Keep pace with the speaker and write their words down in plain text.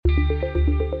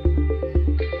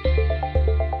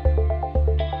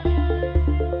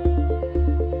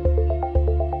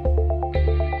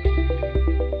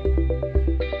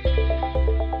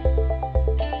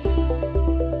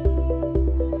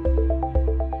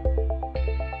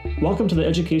Welcome to the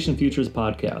Education Futures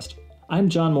podcast. I'm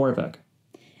John Moravec.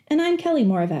 And I'm Kelly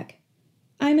Moravec.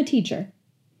 I'm a teacher.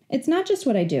 It's not just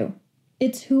what I do,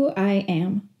 it's who I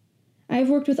am. I have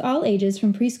worked with all ages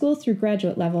from preschool through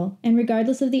graduate level, and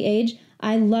regardless of the age,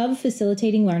 I love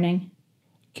facilitating learning.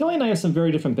 Kelly and I have some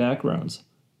very different backgrounds.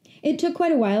 It took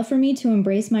quite a while for me to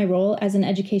embrace my role as an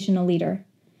educational leader.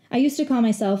 I used to call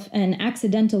myself an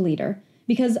accidental leader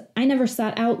because I never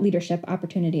sought out leadership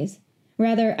opportunities.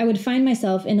 Rather, I would find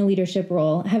myself in a leadership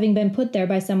role, having been put there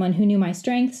by someone who knew my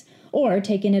strengths or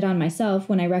taken it on myself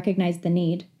when I recognized the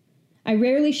need. I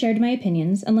rarely shared my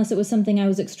opinions unless it was something I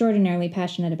was extraordinarily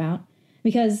passionate about,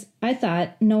 because I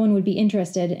thought no one would be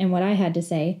interested in what I had to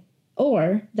say,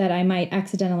 or that I might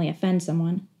accidentally offend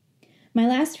someone. My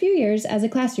last few years as a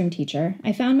classroom teacher,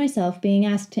 I found myself being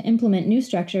asked to implement new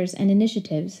structures and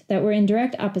initiatives that were in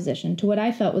direct opposition to what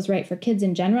I felt was right for kids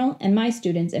in general and my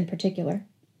students in particular.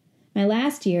 My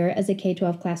last year as a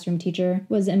K-12 classroom teacher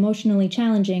was emotionally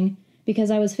challenging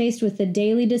because I was faced with the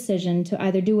daily decision to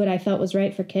either do what I felt was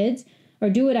right for kids or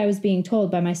do what I was being told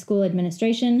by my school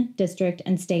administration, district,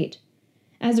 and state.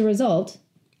 As a result,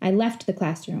 I left the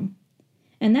classroom.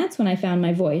 And that's when I found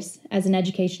my voice as an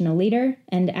educational leader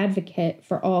and advocate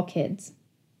for all kids.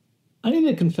 I need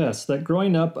to confess that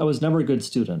growing up, I was never a good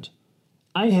student.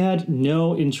 I had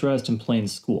no interest in playing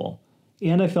school,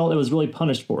 and I felt I was really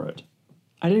punished for it.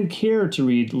 I didn't care to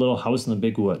read Little House in the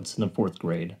Big Woods in the 4th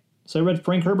grade, so I read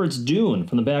Frank Herbert's Dune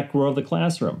from the back row of the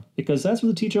classroom, because that's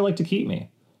where the teacher liked to keep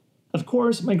me. Of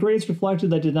course, my grades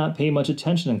reflected that I did not pay much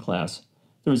attention in class.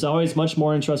 There was always much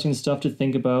more interesting stuff to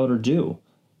think about or do.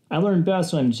 I learn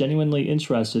best when I'm genuinely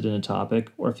interested in a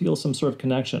topic or feel some sort of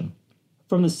connection.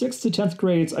 From the 6th to 10th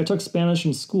grades, I took Spanish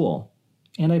in school,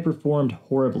 and I performed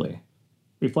horribly.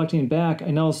 Reflecting back,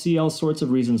 I now see all sorts of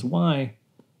reasons why,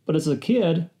 but as a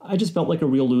kid, I just felt like a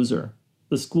real loser.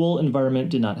 The school environment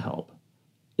did not help.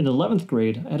 In 11th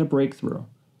grade, I had a breakthrough.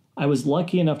 I was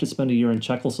lucky enough to spend a year in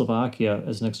Czechoslovakia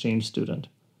as an exchange student.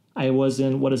 I was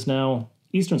in what is now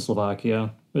Eastern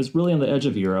Slovakia. It was really on the edge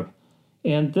of Europe,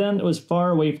 and then it was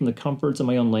far away from the comforts of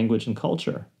my own language and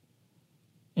culture.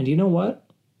 And you know what?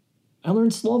 I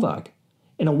learned Slovak,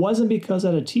 and it wasn't because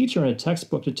I had a teacher and a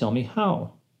textbook to tell me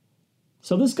how.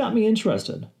 So this got me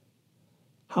interested.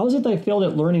 How is it that I failed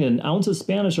at learning an ounce of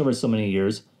Spanish over so many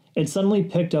years and suddenly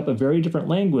picked up a very different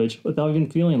language without even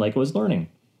feeling like I was learning?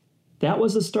 That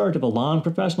was the start of a long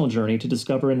professional journey to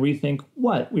discover and rethink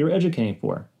what we were educating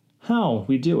for, how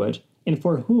we do it, and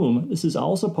for whom this is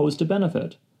all supposed to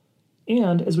benefit.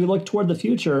 And as we look toward the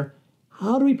future,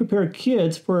 how do we prepare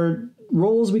kids for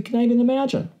roles we can't even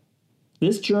imagine?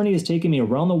 This journey has taken me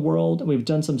around the world, and we've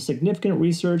done some significant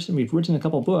research, and we've written a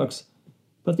couple books,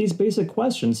 but these basic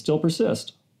questions still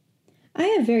persist. I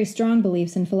have very strong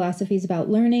beliefs and philosophies about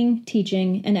learning,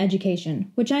 teaching, and education,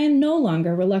 which I am no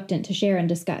longer reluctant to share and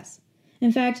discuss.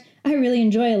 In fact, I really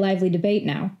enjoy a lively debate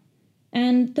now.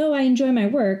 And though I enjoy my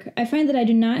work, I find that I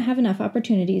do not have enough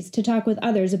opportunities to talk with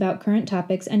others about current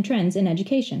topics and trends in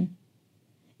education.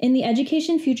 In the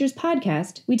Education Futures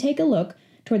podcast, we take a look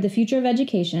toward the future of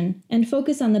education and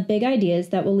focus on the big ideas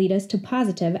that will lead us to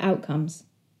positive outcomes.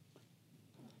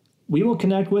 We will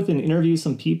connect with and interview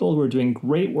some people who are doing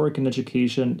great work in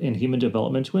education and human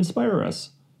development to inspire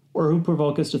us, or who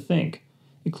provoke us to think,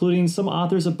 including some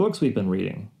authors of books we've been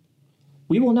reading.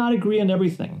 We will not agree on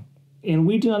everything, and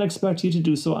we do not expect you to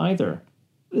do so either.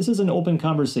 This is an open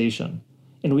conversation,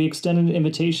 and we extend an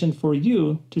invitation for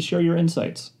you to share your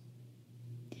insights.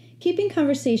 Keeping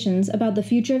conversations about the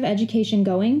future of education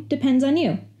going depends on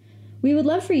you. We would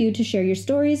love for you to share your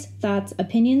stories, thoughts,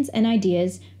 opinions, and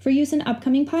ideas for use in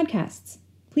upcoming podcasts.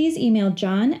 Please email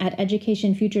John at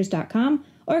educationfutures.com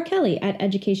or Kelly at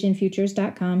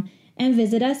educationfutures.com and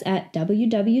visit us at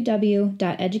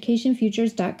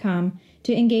www.educationfutures.com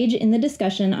to engage in the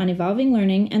discussion on evolving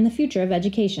learning and the future of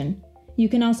education. You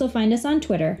can also find us on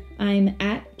Twitter. I'm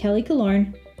at Kelly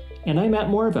Killorn. And I'm Matt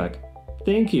Moravec.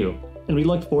 Thank you, and we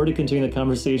look forward to continuing the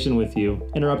conversation with you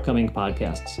in our upcoming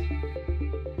podcasts.